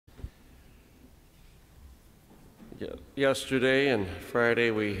Yesterday and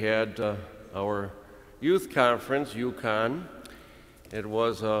Friday we had our youth conference, UConn. It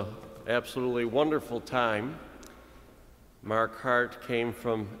was an absolutely wonderful time. Mark Hart came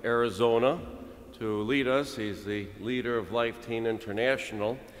from Arizona to lead us. He's the leader of Life Teen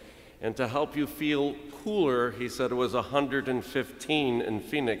International. And to help you feel cooler, he said it was 115 in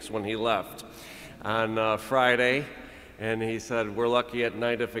Phoenix when he left on Friday. And he said, we're lucky at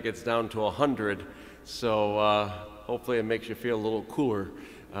night if it gets down to 100. So hopefully it makes you feel a little cooler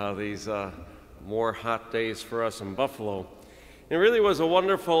these more hot days for us in Buffalo. It really was a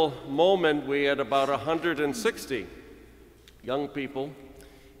wonderful moment. We had about 160 young people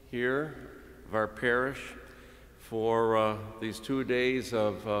here of our parish for these 2 days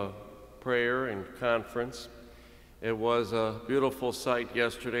of prayer and conference. It was a beautiful sight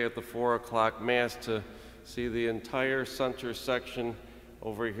yesterday at the 4 o'clock Mass to see the entire center section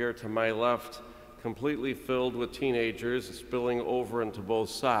over here to my left completely filled with teenagers spilling over into both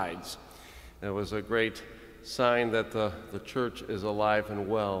sides. It was a great sign that the church is alive and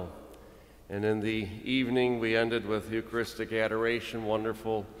well. And in the evening, we ended with Eucharistic adoration.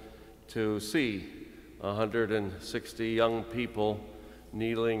 Wonderful to see 160 young people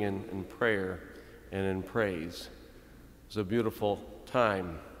kneeling in prayer and in praise. It was a beautiful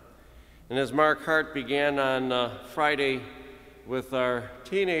time. And as Mark Hart began on Friday with our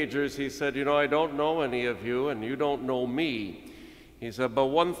teenagers, he said, you know, I don't know any of you and you don't know me. He said, but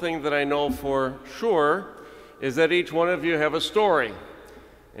one thing that I know for sure is that each one of you have a story.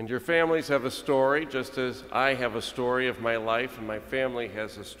 And your families have a story, just as I have a story of my life and my family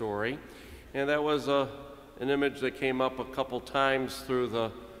has a story. And that was an image that came up a couple times through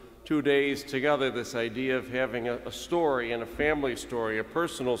the 2 days together, this idea of having a story and a family story, a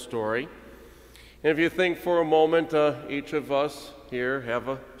personal story. And if you think for a moment, each of us here have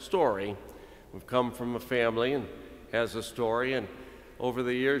a story. We've come from a family and has a story, and over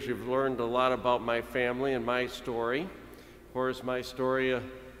the years you've learned a lot about my family and my story. Of course, my story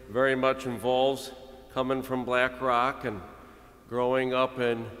very much involves coming from Black Rock and growing up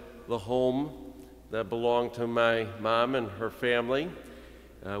in the home that belonged to my mom and her family.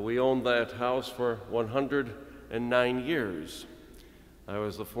 We owned that house for 109 years. I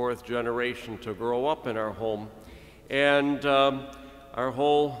was the fourth generation to grow up in our home. And our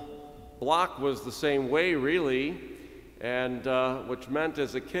whole block was the same way, really, and which meant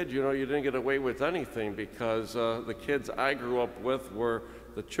as a kid, you know, you didn't get away with anything because the kids I grew up with were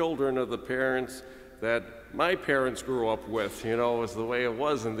the children of the parents that my parents grew up with. You know, it was the way it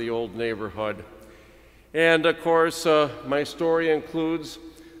was in the old neighborhood. And of course, my story includes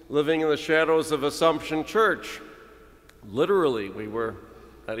living in the shadows of Assumption Church. Literally, we were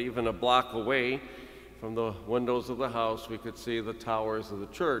not even a block away from the windows of the house. We could see the towers of the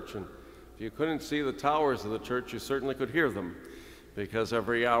church. And if you couldn't see the towers of the church, you certainly could hear them, because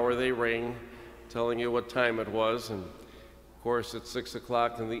every hour they rang, telling you what time it was. And of course, it's 6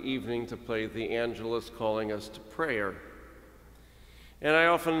 o'clock in the evening to play the Angelus calling us to prayer. And I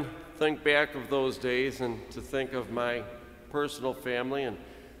often think back of those days and to think of my personal family and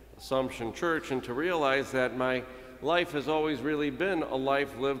Assumption Church, and to realize that my life has always really been a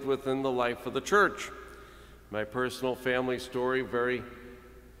life lived within the life of the church. My personal family story very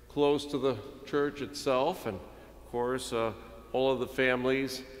close to the church itself, and of course all of the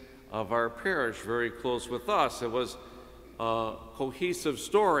families of our parish very close with us. It was a cohesive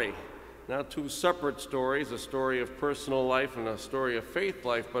story, not two separate stories, a story of personal life and a story of faith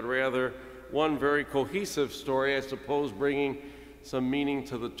life, but rather one very cohesive story, I suppose, bringing some meaning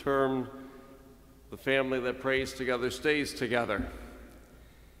to the term, the family that prays together stays together.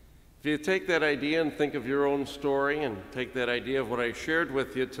 If you take that idea and think of your own story and take that idea of what I shared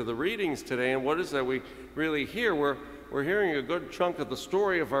with you to the readings today, and what is that we really hear? We're hearing a good chunk of the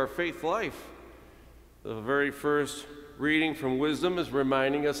story of our faith life. The very first reading from Wisdom is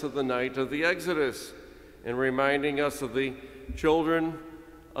reminding us of the night of the Exodus and reminding us of the children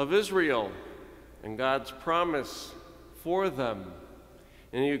of Israel and God's promise for them.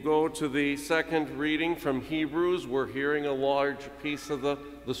 And you go to the second reading from Hebrews, we're hearing a large piece of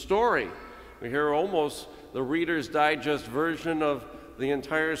the story. We hear almost the Reader's Digest version of the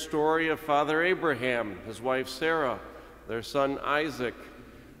entire story of Father Abraham, his wife Sarah, their son Isaac.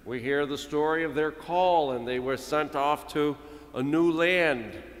 We hear the story of their call, and they were sent off to a new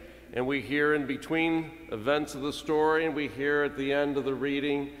land. And we hear in between events of the story, and we hear at the end of the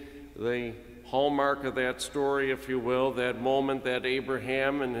reading the hallmark of that story, if you will, that moment that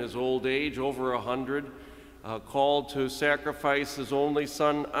Abraham in his old age, over 100, called to sacrifice his only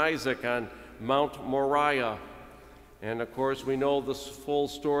son Isaac on Mount Moriah. And of course, we know this full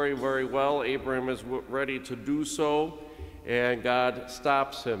story very well. Abraham is ready to do so, and God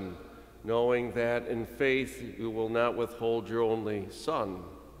stops him, knowing that in faith you will not withhold your only son.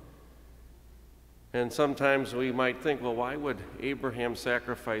 And sometimes we might think, well, why would Abraham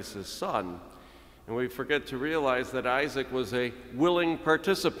sacrifice his son? And we forget to realize that Isaac was a willing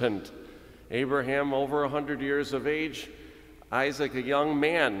participant. Abraham, over 100 years of age, Isaac, a young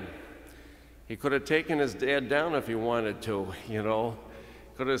man. He could have taken his dad down if he wanted to,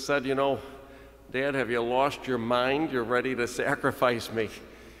 Could have said, Dad, have you lost your mind? You're ready to sacrifice me.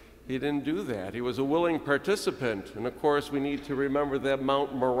 He didn't do that. He was a willing participant. And of course, we need to remember that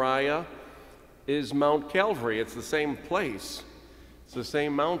Mount Moriah is Mount Calvary. It's the same place. It's the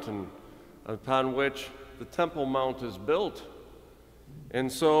same mountain upon which the Temple Mount is built.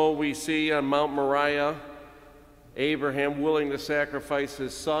 And so we see on Mount Moriah, Abraham willing to sacrifice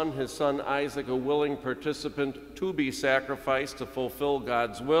his son Isaac, a willing participant to be sacrificed to fulfill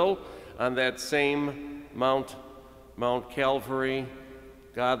God's will. On that same Mount Calvary,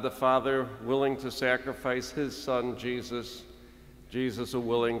 God the Father willing to sacrifice his son Jesus a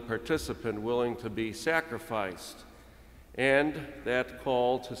willing participant, willing to be sacrificed. And that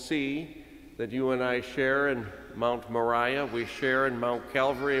call to see that you and I share in Mount Moriah, we share in Mount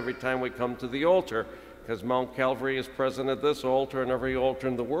Calvary every time we come to the altar, because Mount Calvary is present at this altar and every altar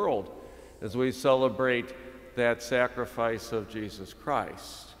in the world as we celebrate that sacrifice of Jesus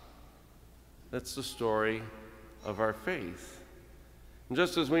Christ. That's the story of our faith. And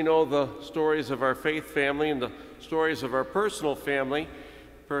just as we know the stories of our faith family and the stories of our personal family,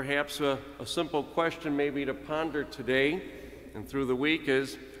 perhaps a simple question maybe to ponder today and through the week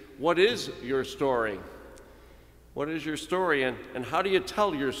is, what is your story? What is your story, and how do you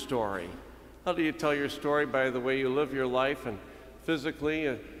tell your story? How do you tell your story? By the way you live your life, and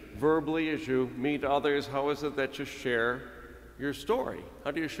physically, verbally, as you meet others, how is it that you share your story?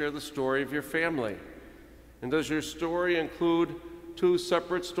 How do you share the story of your family? And does your story include two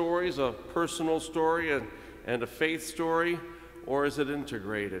separate stories, a personal story and a faith story, or is it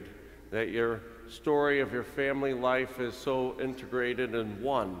integrated, that your story of your family life is so integrated in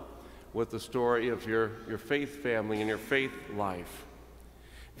one with the story of your faith family and your faith life?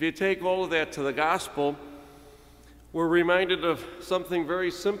 If you take all of that to the gospel, we're reminded of something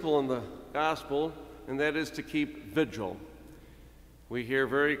very simple in the gospel, and that is to keep vigil. We hear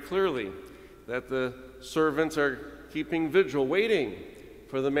very clearly that the servants are keeping vigil, waiting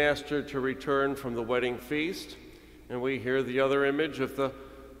for the master to return from the wedding feast. And we hear the other image of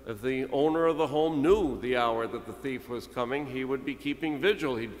the owner of the home knew the hour that the thief was coming, he would be keeping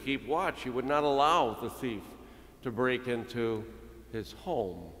vigil, he'd keep watch, he would not allow the thief to break into his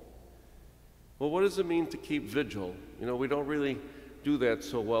home. Well, what does it mean to keep vigil? We don't really do that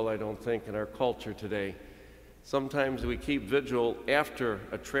so well, I don't think, in our culture today. Sometimes we keep vigil after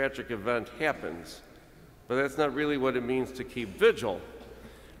a tragic event happens, but that's not really what it means to keep vigil.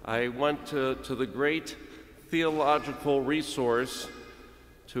 I went to the great theological resource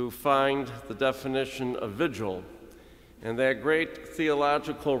to find the definition of vigil. And that great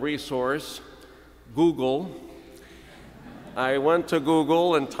theological resource, Google, I went to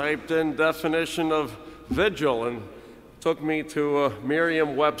Google and typed in definition of vigil, and it took me to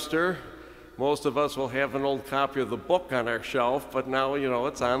Merriam-Webster. Most of us will have an old copy of the book on our shelf, but now,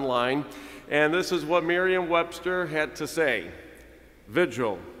 it's online. And this is what Merriam-Webster had to say.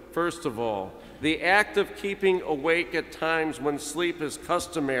 Vigil, first of all, the act of keeping awake at times when sleep is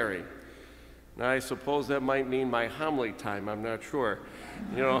customary. Now, I suppose that might mean my homily time, I'm not sure.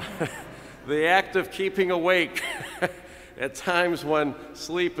 The act of keeping awake at times when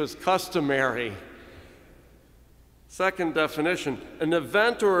sleep is customary. Second definition, an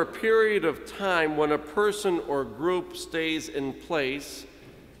event or a period of time when a person or group stays in place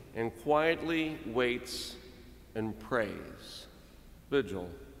and quietly waits and prays. Vigil.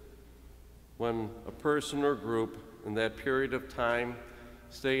 When a person or group in that period of time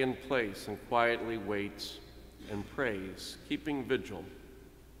stay in place and quietly waits and prays, keeping vigil.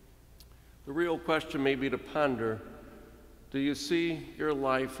 The real question may be to ponder, do you see your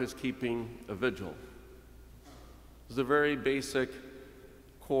life as keeping a vigil? Is the very basic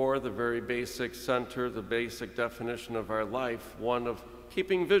core, the very basic center, the basic definition of our life one of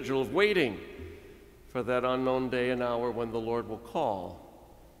keeping vigil, of waiting for that unknown day and hour when the Lord will call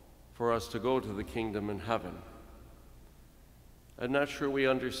for us to go to the kingdom in heaven? I'm not sure we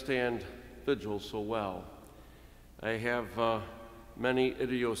understand vigil so well. I have many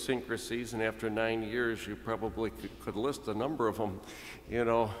idiosyncrasies, and after 9 years, you probably could list a number of them,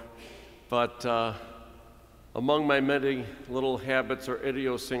 But among my many little habits or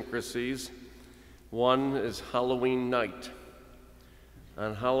idiosyncrasies, One is Halloween night.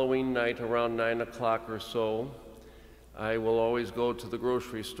 On Halloween night, around 9 o'clock or so, I will always go to the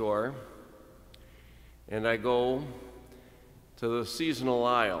grocery store, and I go to the seasonal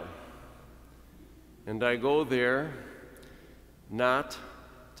aisle. And I go there not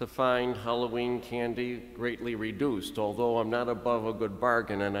to find Halloween candy greatly reduced, although I'm not above a good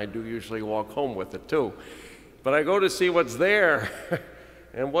bargain, and I do usually walk home with it too. But I go to see what's there.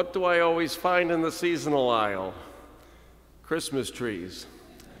 And what do I always find in the seasonal aisle? Christmas trees.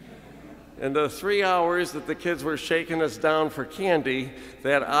 In the 3 hours that the kids were shaking us down for candy,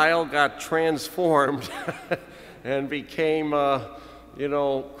 that aisle got transformed and became,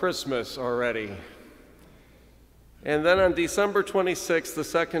 Christmas already. And then on December 26th, the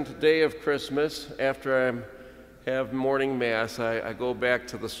second day of Christmas, after I have morning mass, I go back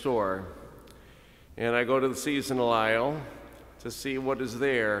to the store. And I go to the seasonal aisle to see what is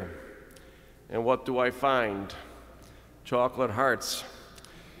there. And what do I find? Chocolate hearts.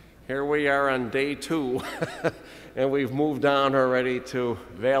 Here we are on day 2, and we've moved on already to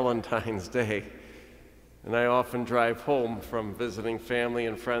Valentine's Day. And I often drive home from visiting family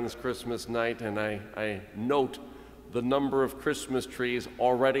and friends Christmas night, and I note the number of Christmas trees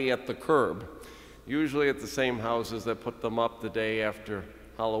already at the curb, usually at the same houses that put them up the day after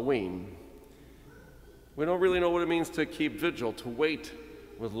Halloween. We don't really know what it means to keep vigil, to wait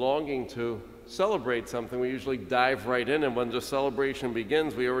with longing to celebrate something. We usually dive right in, and when the celebration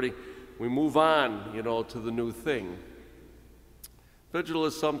begins, we move on, to the new thing. Vigil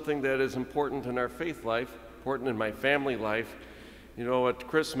is something that is important in our faith life, important in my family life. At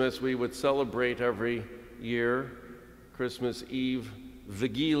Christmas, we would celebrate every year Christmas Eve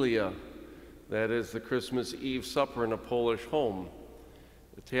Vigilia. That is the Christmas Eve supper in a Polish home.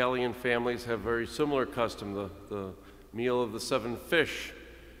 Italian families have very similar custom, the meal of the 7 fish,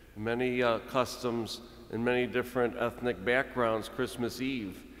 many customs in many different ethnic backgrounds, Christmas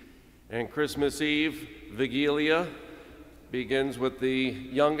Eve. And Christmas Eve, Vigilia, begins with the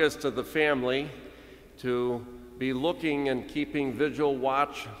youngest of the family to be looking and keeping vigil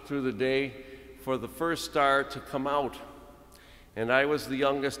watch through the day for the first star to come out. And I was the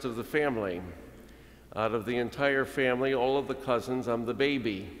youngest of the family. Out of the entire family, all of the cousins, I'm the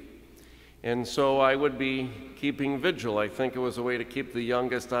baby. And so I would be keeping vigil. I think it was a way to keep the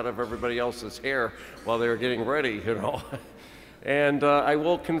youngest out of everybody else's hair while they were getting ready, And I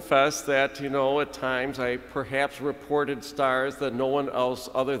will confess that, at times I perhaps reported stars that no one else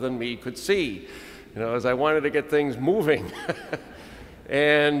other than me could see, as I wanted to get things moving.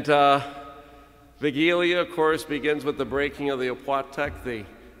 And Vigilia, of course, begins with the breaking of the opłatek, the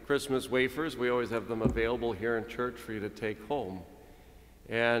Christmas wafers. We always have them available here in church for you to take home.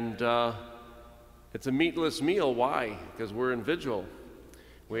 And it's a meatless meal. Why? Because we're in vigil.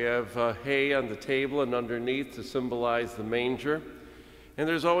 We have hay on the table and underneath to symbolize the manger. And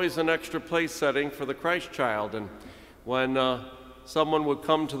there's always an extra place setting for the Christ child. And when someone would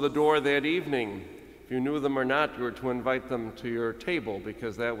come to the door that evening, if you knew them or not, you were to invite them to your table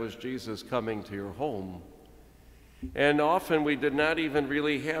because that was Jesus coming to your home. And often we did not even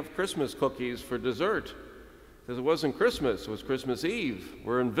really have Christmas cookies for dessert because it wasn't Christmas, it was Christmas Eve.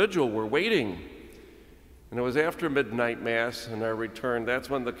 We're in vigil, we're waiting. And it was after midnight mass and our return, that's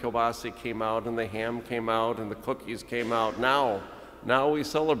when the kielbasa came out and the ham came out and the cookies came out. Now we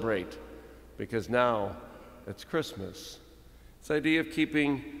celebrate because now it's Christmas. This idea of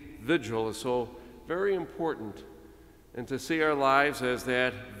keeping vigil is so very important, and to see our lives as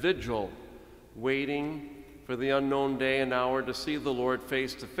that vigil, waiting for the unknown day and hour to see the Lord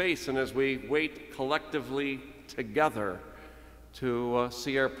face to face. And as we wait collectively together to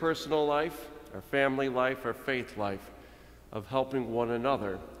see our personal life, our family life, our faith life, of helping one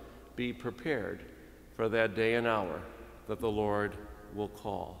another be prepared for that day and hour that the Lord will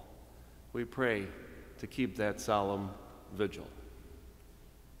call. We pray to keep that solemn vigil.